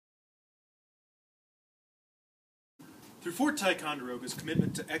Through Fort Ticonderoga's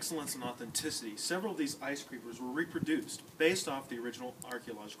commitment to excellence and authenticity, several of these ice creepers were reproduced based off the original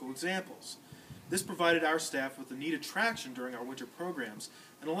archaeological examples. This provided our staff with a neat attraction during our winter programs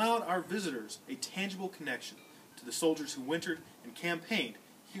and allowed our visitors a tangible connection to the soldiers who wintered and campaigned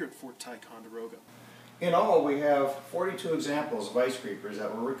here at Fort Ticonderoga. In all, we have 42 examples of ice creepers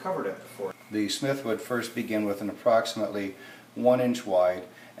that were recovered at the fort. The smith would first begin with an approximately 1 inch wide,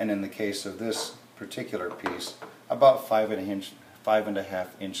 and in the case of this particular piece, about 5.5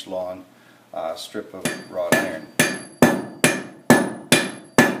 inch long strip of wrought iron.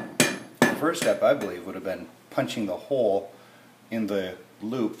 The first step, I believe, would have been punching the hole in the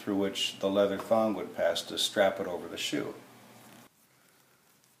loop through which the leather thong would pass to strap it over the shoe.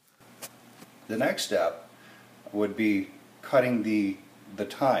 The next step would be cutting the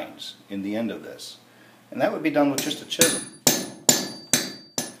tines in the end of this, and that would be done with just a chisel.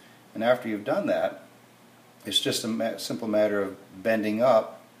 And after you've done that, it's just a simple matter of bending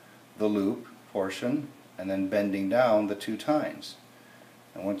up the loop portion and then bending down the 2 tines.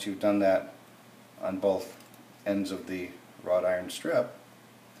 And once you've done that on both ends of the wrought iron strip,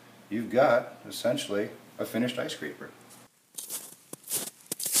 you've got essentially a finished ice creeper.